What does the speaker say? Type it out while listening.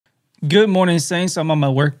Good morning, Saints. I'm on my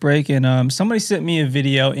work break, and somebody sent me a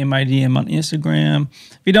video in my DM on Instagram.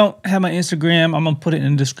 If you don't have my Instagram, I'm going to put it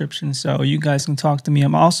in the description so you guys can talk to me.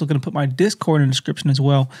 I'm also going to put my Discord in the description as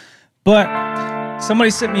well. But somebody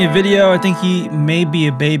sent me a video. I think he may be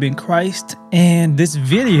a babe in Christ, and this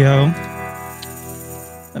video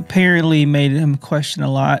apparently made him question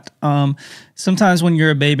a lot. Sometimes when you're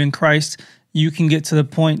a babe in Christ, you can get to the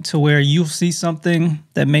point to where you'll see something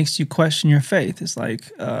that makes you question your faith. It's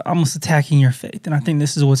like almost attacking your faith. And I think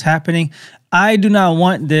this is what's happening. I do not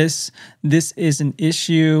want this. This is an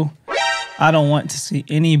issue. I don't want to see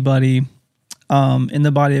anybody in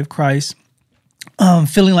the body of Christ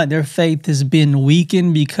feeling like their faith is being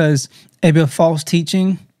weakened because of a false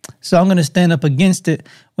teaching. So I'm going to stand up against it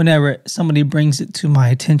whenever somebody brings it to my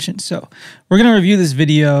attention. So we're going to review this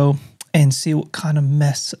video and see what kind of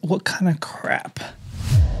mess, what kind of crap,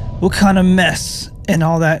 what kind of mess and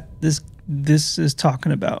all that this is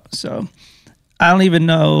talking about. So I don't even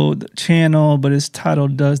know the channel, but it's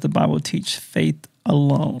titled, Does the Bible Teach Faith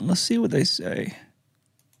Alone? Let's see what they say.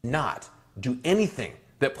 Not do anything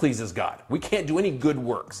that pleases God. We can't do any good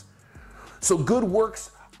works. So good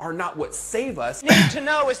works are not what save us. Need to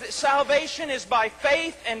know is that salvation is by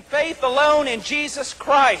faith and faith alone in Jesus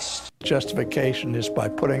Christ. Justification is by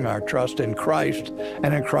putting our trust in Christ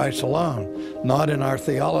and in Christ alone, not in our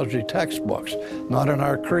theology textbooks, not in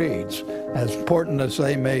our creeds, as important as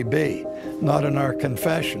they may be, not in our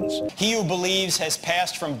confessions. He who believes has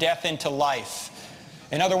passed from death into life.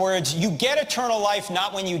 In other words, you get eternal life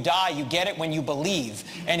not when you die, you get it when you believe.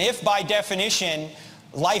 And if by definition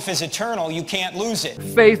life is eternal, you can't lose it.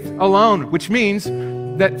 Faith alone, which means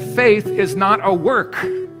that faith is not a work.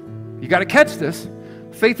 You got to catch this.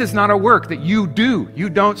 Faith is not a work that you do. You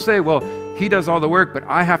don't say, well, he does all the work, but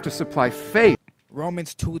I have to supply faith.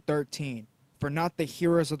 Romans 2:13. For not the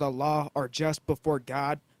hearers of the law are just before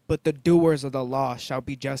God, but the doers of the law shall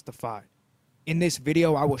be justified. In this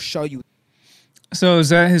video, I will show you. So is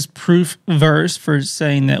that his proof verse for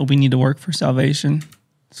saying that we need to work for salvation?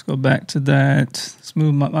 Let's go back to that. Let's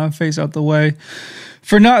move my face out the way.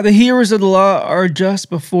 For not the hearers of the law are just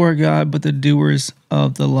before God, but the doers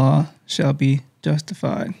of the law shall be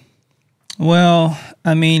justified. Well,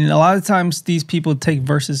 I mean, a lot of times these people take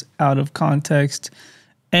verses out of context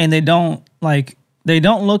and they don't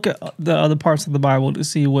look at the other parts of the Bible to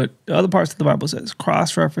see what the other parts of the Bible says,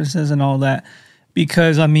 cross references and all that.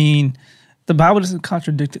 Because, I mean, the Bible doesn't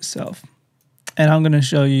contradict itself. And I'm going to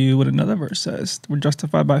show you what another verse says. We're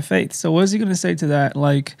justified by faith. So what is he going to say to that?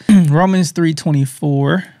 Like Romans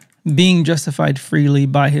 3:24, being justified freely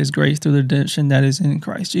by his grace through the redemption that is in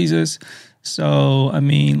Christ Jesus. So, I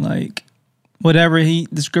mean, like whatever the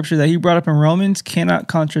scripture that he brought up in Romans cannot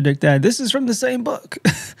contradict that. This is from the same book.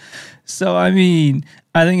 So, I mean,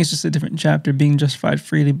 I think it's just a different chapter, being justified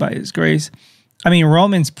freely by his grace. I mean,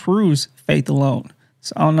 Romans proves faith alone.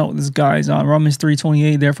 So I don't know what this guy's on. Romans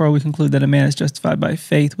 3:28, therefore we conclude that a man is justified by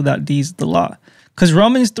faith without deeds of the law. Because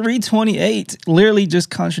Romans 3:28 literally just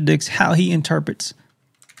contradicts how he interprets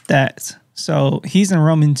that. So he's in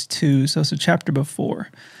Romans 2, so it's a chapter before.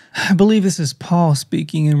 I believe this is Paul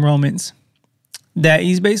speaking in Romans, that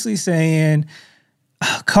he's basically saying,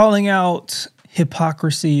 calling out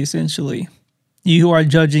hypocrisy essentially. You who are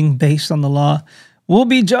judging based on the law will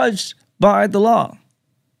be judged by the law.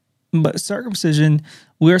 But circumcision,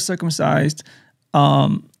 we're circumcised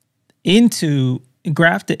grafted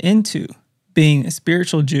into being a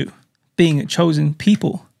spiritual Jew, being a chosen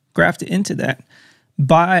people, grafted into that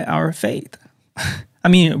by our faith. I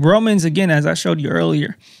mean, Romans, again, as I showed you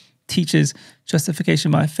earlier, teaches justification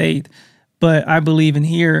by faith. But I believe in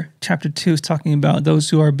here, chapter 2 is talking about those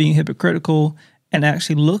who are being hypocritical and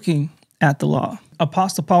actually looking at the law.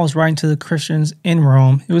 Apostle Paul was writing to the Christians in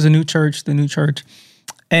Rome. It was a new church, the new church.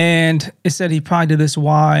 And it said he probably did this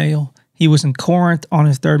while he was in Corinth on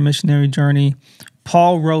his third missionary journey.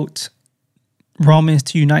 Paul wrote Romans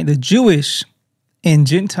to unite the Jewish and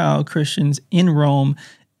Gentile Christians in Rome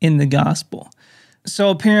in the gospel. So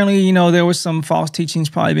apparently, you know, there was some false teachings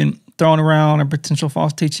probably been thrown around or potential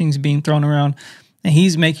false teachings being thrown around. And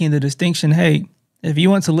he's making the distinction, hey, if you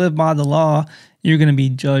want to live by the law, you're going to be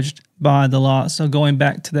judged by the law. So going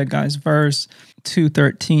back to that guy's verse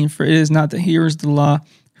 2:13, for it is not the hearers of the law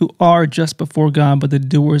who are just before God, but the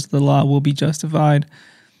doers of the law will be justified.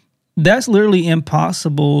 That's literally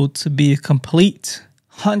impossible to be a complete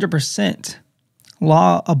 100%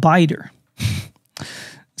 law abider.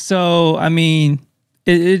 So, I mean,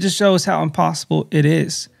 it just shows how impossible it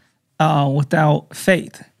is without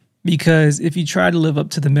faith. Because if you try to live up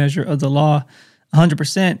to the measure of the law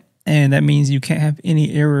 100%, and that means you can't have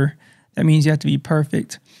any error, that means you have to be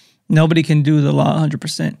perfect. Nobody can do the law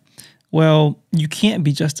 100%. Well, you can't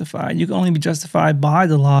be justified. You can only be justified by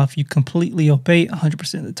the law if you completely obey it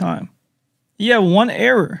 100% of the time. Yeah, one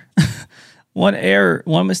error,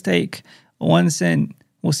 one mistake, one sin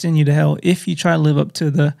will send you to hell if you try to live up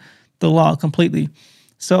to the law completely.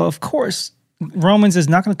 So, of course, Romans is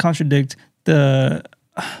not going to contradict the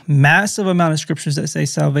massive amount of scriptures that say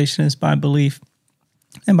salvation is by belief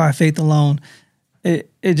and by faith alone.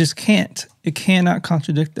 It just can't. It cannot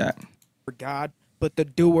contradict that. For God, but the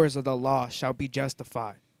doers of the law shall be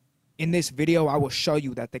justified. In this video, I will show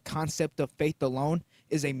you that the concept of faith alone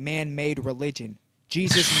is a man-made religion.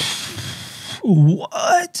 Jesus.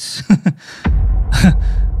 What?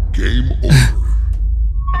 Game over.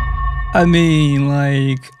 I mean,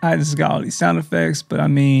 like, I just got all these sound effects, but I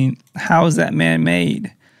mean, how is that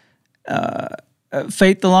man-made?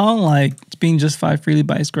 Faith alone, like, being justified freely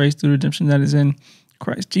by his grace through redemption that is in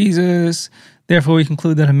Christ Jesus. Therefore, we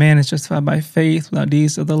conclude that a man is justified by faith without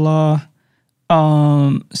deeds of the law.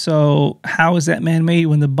 So how is that man-made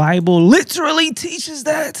when the Bible literally teaches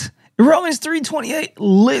that? Romans 3:28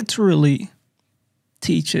 literally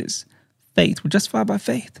teaches faith. We're justified by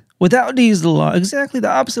faith without deeds of the law. Exactly the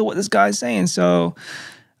opposite of what this guy's saying. So,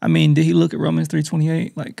 I mean, did he look at Romans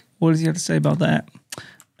 3:28? Like, what does he have to say about that?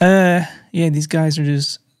 Yeah, these guys are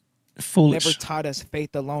just foolish. Never taught us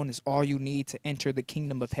faith alone is all you need to enter the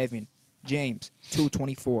kingdom of heaven. James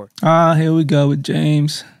 2:24. Here we go with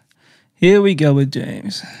James. Here we go with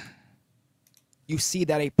James. You see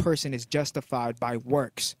that a person is justified by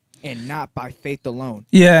works and not by faith alone.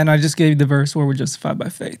 Yeah, and I just gave you the verse where we're justified by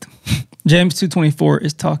faith. James 2:24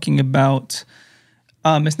 is talking about,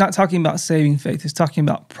 it's not talking about saving faith. It's talking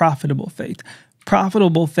about profitable faith.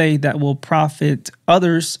 Profitable faith that will profit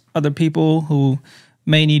other people who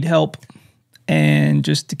may need help and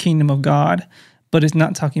just the kingdom of God. But it's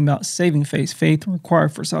not talking about saving faith. Faith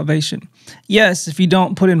required for salvation. Yes, if you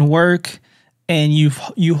don't put in work and you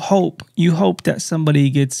hope that somebody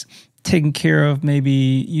gets taken care of.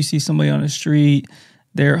 Maybe you see somebody on the street,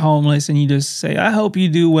 they're homeless, and you just say, I hope you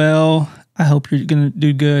do well. I hope you're going to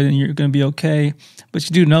do good and you're going to be okay. But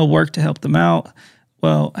you do no work to help them out.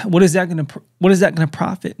 Well, what is that going to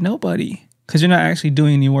profit? Nobody, because you're not actually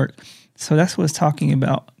doing any work. So that's what it's talking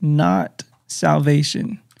about, not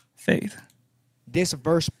salvation, faith. This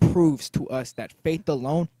verse proves to us that faith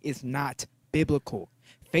alone is not biblical.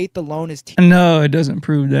 Faith alone is no, it doesn't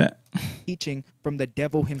prove that. Teaching from the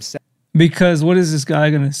devil himself. Because what is this guy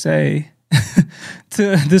going to say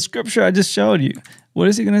to the scripture I just showed you? What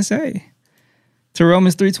is he going to say? To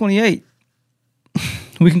Romans 3:28.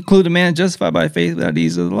 We conclude a man justified by faith without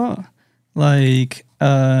deeds of the law. Like,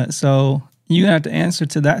 so you're going to have to answer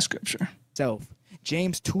to that scripture.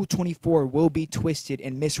 James 2:24 will be twisted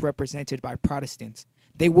and misrepresented by Protestants.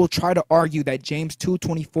 They will try to argue that James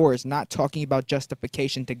 2:24 is not talking about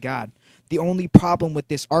justification to God. The only problem with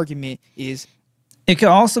this argument is it could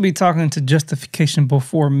also be talking to justification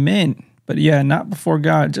before men, but yeah, not before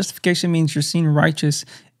God. Justification means you're seen righteous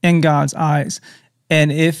in God's eyes.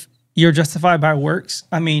 And if you're justified by works,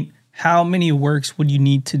 I mean, how many works would you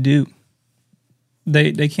need to do?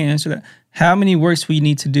 They can't answer that. How many works will you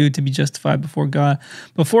need to do to be justified before God?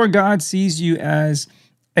 Before God sees you as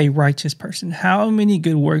a righteous person, how many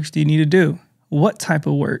good works do you need to do? What type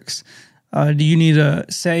of works? Do you need to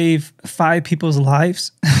save 5 people's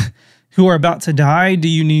lives who are about to die? Do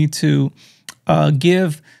you need to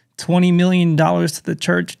give $20 million to the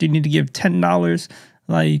church? Do you need to give $10?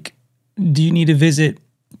 Like, do you need to visit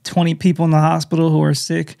 20 people in the hospital who are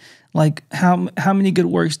sick? Like, how many good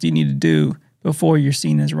works do you need to do before you're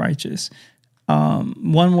seen as righteous?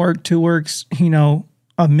 1 work, 2 works,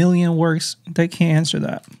 a million works, they can't answer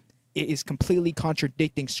that. It is completely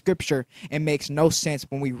contradicting scripture and makes no sense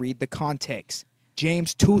when we read the context.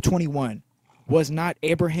 James 2:21. Was not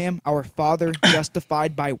Abraham, our father,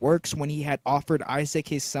 justified by works when he had offered Isaac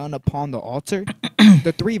his son upon the altar?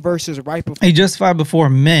 The 3 verses right before. He justified before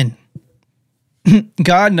men.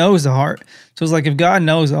 God knows the heart. So it's like, if God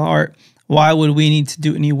knows the heart, why would we need to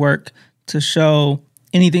do any work to show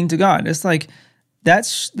anything to God? It's like,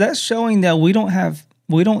 that's showing that we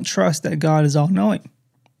don't trust that God is all-knowing.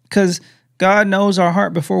 Because God knows our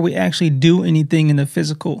heart before we actually do anything in the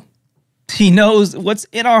physical. He knows what's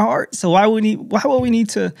in our heart. So why will we need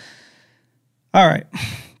to? All right.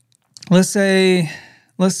 Let's say,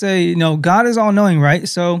 God is all knowing, right?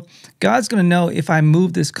 So God's going to know if I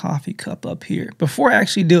move this coffee cup up here before I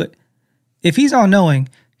actually do it. If he's all knowing,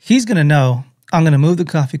 he's going to know I'm going to move the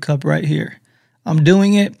coffee cup right here. I'm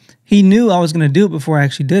doing it. He knew I was going to do it before I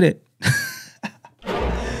actually did it.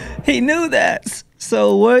 He knew that.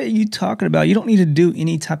 So what are you talking about? You don't need to do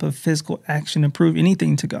any type of physical action to prove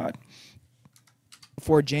anything to God.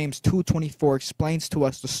 For James 2:24 explains to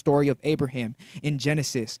us the story of Abraham in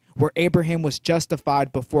Genesis, where Abraham was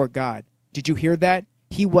justified before God. Did you hear that?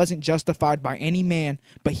 He wasn't justified by any man,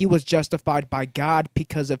 but he was justified by God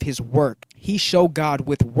because of his work. He showed God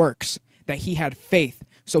with works that he had faith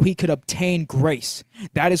so he could obtain grace.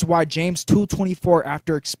 That is why James 2:24,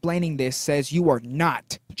 after explaining this, says you are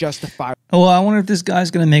not justified. Well, I wonder if this guy's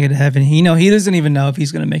going to make it to heaven. He doesn't even know if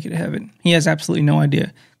he's going to make it to heaven. He has absolutely no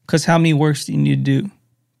idea. Because how many works do you need to do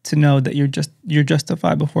to know that you're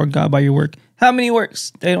justified before God by your work? How many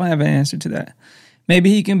works? They don't have an answer to that. Maybe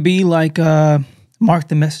he can be like Mark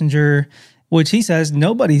the Messenger, which he says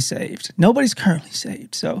nobody's saved. Nobody's currently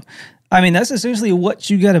saved. So, I mean, that's essentially what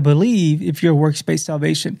you got to believe if you're works-based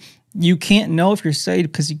salvation. You can't know if you're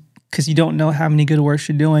saved because you don't know how many good works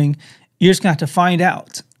you're doing. You're just going to have to find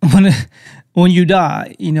out when you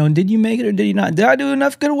die. Did you make it or did you not? Did I do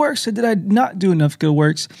enough good works or did I not do enough good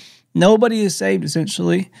works? Nobody is saved,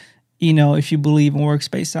 essentially, if you believe in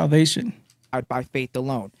works-based salvation. By faith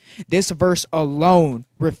alone. This verse alone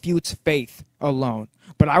refutes faith alone.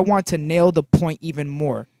 But I want to nail the point even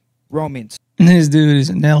more. Romans. This dude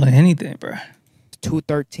isn't nailing anything, bro.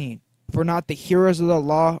 2:13. For not the hearers of the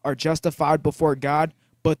law are justified before God,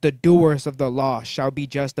 but the doers of the law shall be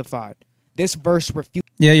justified. This verse refutes.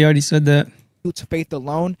 Yeah, you already said that. Faith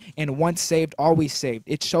alone, and once saved, always saved.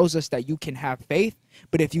 It shows us that you can have faith,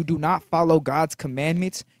 but if you do not follow God's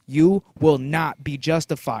commandments, you will not be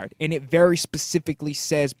justified. And it very specifically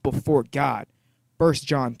says before God. 1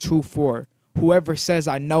 John 2:4. Whoever says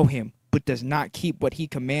I know him, but does not keep what he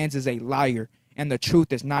commands is a liar, and the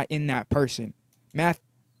truth is not in that person. Hold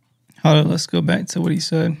on, let's go back to what he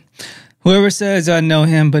said. Whoever says I know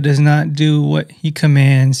him, but does not do what he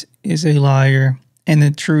commands is a liar, and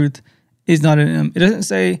the truth is not in him. It doesn't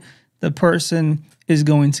say the person is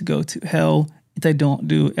going to go to hell if they don't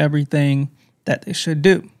do everything that they should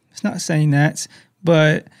do. It's not saying that,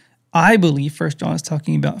 but I believe 1 John is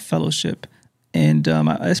talking about fellowship. And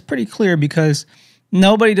it's pretty clear because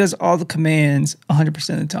nobody does all the commands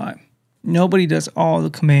 100% of the time. Nobody does all the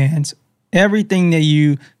commands. Everything that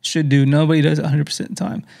you should do, nobody does 100% of the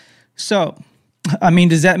time. So, I mean,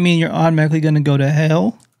 does that mean you're automatically going to go to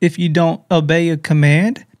hell if you don't obey a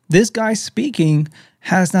command? This guy speaking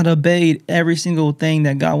has not obeyed every single thing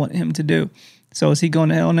that God wanted him to do. So is he going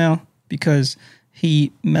to hell now because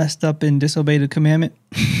he messed up and disobeyed a commandment?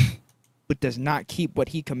 But does not keep what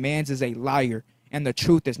he commands is a liar, and the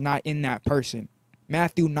truth is not in that person.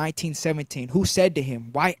 Matthew 19:17. Who said to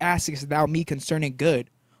him, why askest thou me concerning good?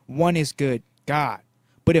 One is good, God.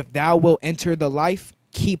 But if thou wilt enter the life,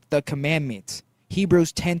 keep the commandments.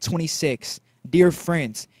 Hebrews 10:26. Dear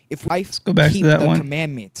friends, if life, go back keep to that the one.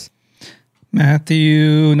 commandments.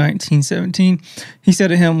 Matthew 19:17. He said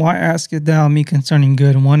to him, why askest thou me concerning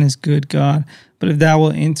good? One is good, God. But if thou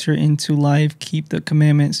wilt enter into life, keep the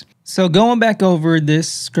commandments. So going back over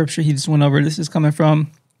this scripture he just went over, this is coming from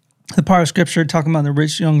the part of scripture talking about the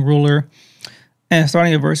rich young ruler. And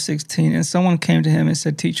starting at verse 16, and someone came to him and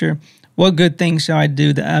said, Teacher, what good thing shall I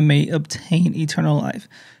do that I may obtain eternal life?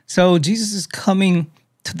 So Jesus is coming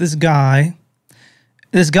to this guy.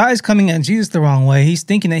 This guy is coming at Jesus the wrong way. He's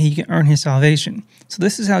thinking that he can earn his salvation. So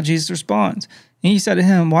this is how Jesus responds. And he said to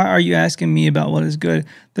him, why are you asking me about what is good?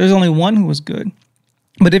 There's only one who is good.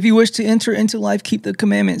 But if you wish to enter into life, keep the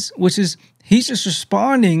commandments, which is, he's just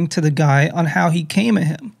responding to the guy on how he came at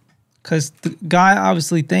him. Because the guy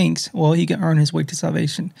obviously thinks, well, he can earn his way to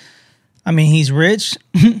salvation. I mean, he's rich.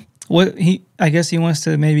 I guess he wants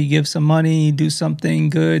to maybe give some money, do something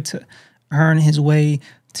good to earn his way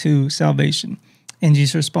to salvation. And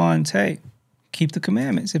Jesus responds, hey, keep the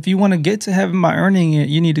commandments. If you want to get to heaven by earning it,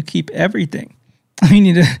 you need to keep everything. You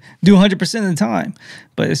need to do 100% of the time,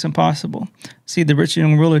 but it's impossible. See, the rich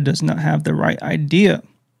young ruler does not have the right idea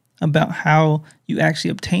about how you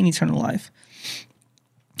actually obtain eternal life.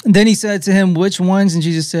 And then he said to him, which ones? And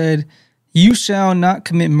Jesus said, you shall not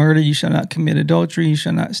commit murder, you shall not commit adultery, you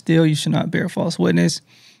shall not steal, you shall not bear false witness,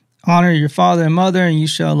 honor your father and mother, and you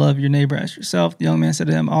shall love your neighbor as yourself. The young man said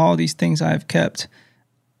to him, all these things I have kept,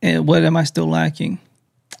 and what am I still lacking?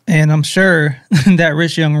 And I'm sure that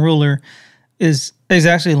rich young ruler is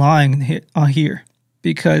actually lying here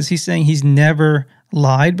because he's saying he's never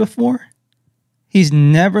lied before. He's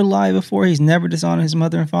never lied before. He's never dishonored his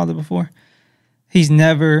mother and father before. He's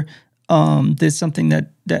never did something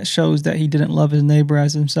that shows that he didn't love his neighbor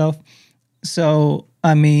as himself. So,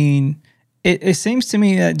 I mean, it seems to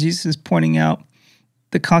me that Jesus is pointing out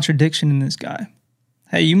the contradiction in this guy.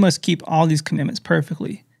 Hey, you must keep all these commandments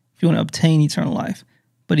perfectly if you want to obtain eternal life.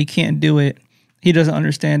 But he can't do it. He doesn't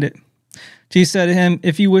understand it. Jesus said to him,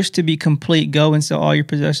 if you wish to be complete, go and sell all your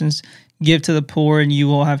possessions, give to the poor, and you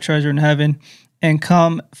will have treasure in heaven, and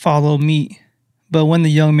come follow me. But when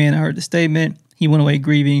the young man heard the statement, he went away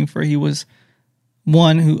grieving, for he was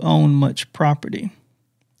one who owned much property.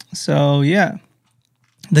 So yeah,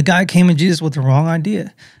 the guy came to Jesus with the wrong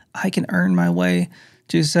idea. I can earn my way.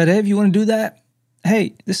 Jesus said, hey, if you want to do that,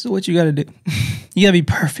 hey, this is what you got to do. You got to be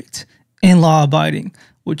perfect and law abiding,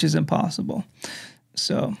 which is impossible.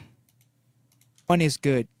 So one is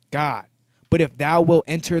good, God. But if thou wilt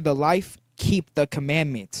enter the life, keep the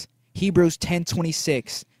commandments. Hebrews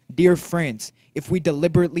 10:26. Dear friends, if we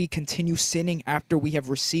deliberately continue sinning after we have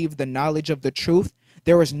received the knowledge of the truth,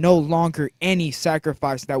 there is no longer any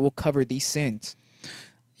sacrifice that will cover these sins.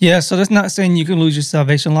 Yeah, so that's not saying you can lose your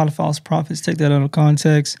salvation. A lot of false prophets take that out of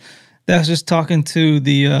context. That's just talking to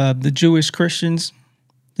the Jewish Christians,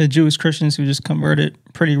 who just converted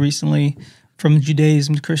pretty recently from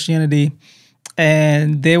Judaism to Christianity,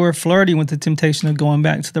 and they were flirting with the temptation of going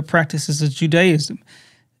back to the practices of Judaism.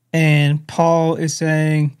 And Paul is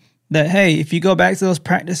saying that, hey, if you go back to those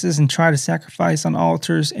practices and try to sacrifice on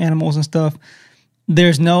altars, animals and stuff,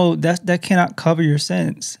 that cannot cover your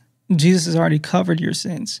sins. Jesus has already covered your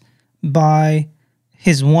sins by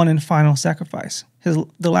his one and final sacrifice,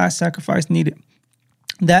 the last sacrifice needed.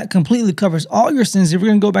 That completely covers all your sins. If you're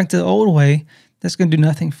going to go back to the old way, that's going to do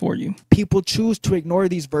nothing for you. People choose to ignore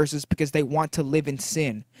these verses because they want to live in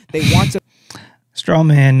sin. They want to... Straw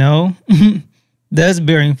man, no. That's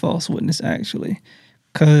bearing false witness, actually.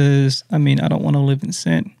 Because, I don't want to live in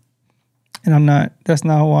sin. And that's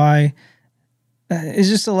not why. It's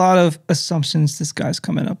just a lot of assumptions this guy's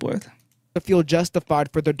coming up with. To feel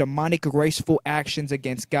justified for their demonic, graceful actions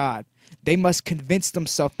against God. They must convince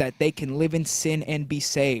themselves that they can live in sin and be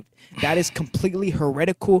saved. That is completely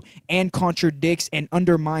heretical and contradicts and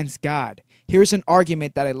undermines God. Here's an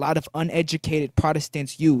argument that a lot of uneducated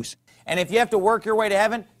Protestants use. And if you have to work your way to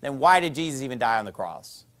heaven, then why did Jesus even die on the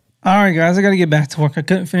cross? All right, guys, I got to get back to work. I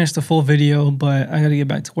couldn't finish the full video, but I got to get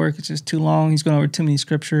back to work. It's just too long. He's going over too many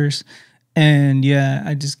scriptures. And yeah,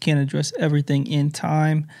 I just can't address everything in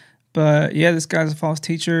time. But yeah, this guy's a false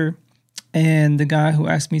teacher. And the guy who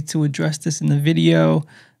asked me to address this in the video,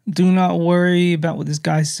 do not worry about what this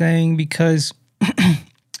guy's saying, because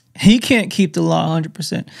he can't keep the law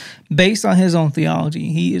 100%. Based on his own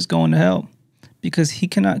theology, he is going to hell because he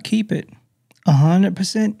cannot keep it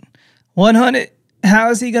 100%. 100. How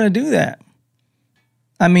is he going to do that?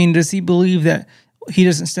 Does he believe that he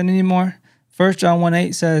doesn't sin anymore? 1 John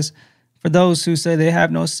 1:8 says, for those who say they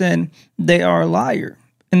have no sin, they are a liar,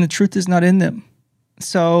 and the truth is not in them.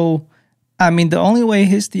 So, the only way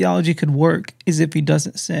his theology could work is if he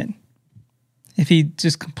doesn't sin. If he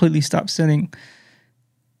just completely stops sinning.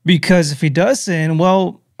 Because if he does sin,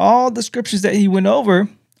 well, all the scriptures that he went over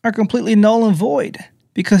are completely null and void.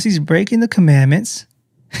 Because he's breaking the commandments.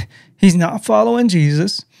 He's not following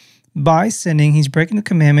Jesus by sinning. He's breaking the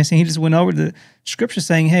commandments, and he just went over the scripture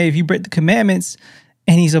saying, hey, if you break the commandments,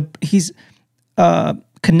 and he's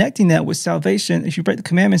connecting that with salvation. If you break the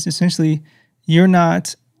commandments, essentially, you're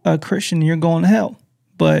not a Christian, you're going to hell.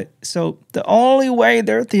 But so the only way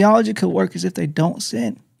their theology could work is if they don't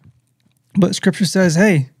sin. But scripture says,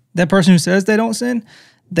 hey, that person who says they don't sin,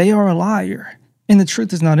 they are a liar, and the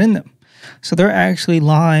truth is not in them. So they're actually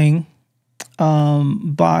lying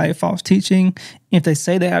by false teaching. If they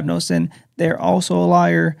say they have no sin, they're also a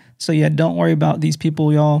liar. So yeah, don't worry about these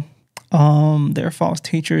people, y'all. They're false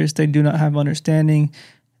teachers. They do not have understanding.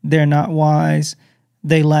 They're not wise.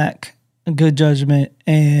 They lack a good judgment,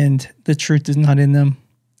 and the truth is not in them.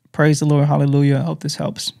 Praise the Lord. Hallelujah. I hope this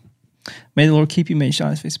helps. May the Lord keep you. May he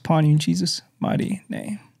shine his face upon you in Jesus' mighty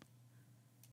name.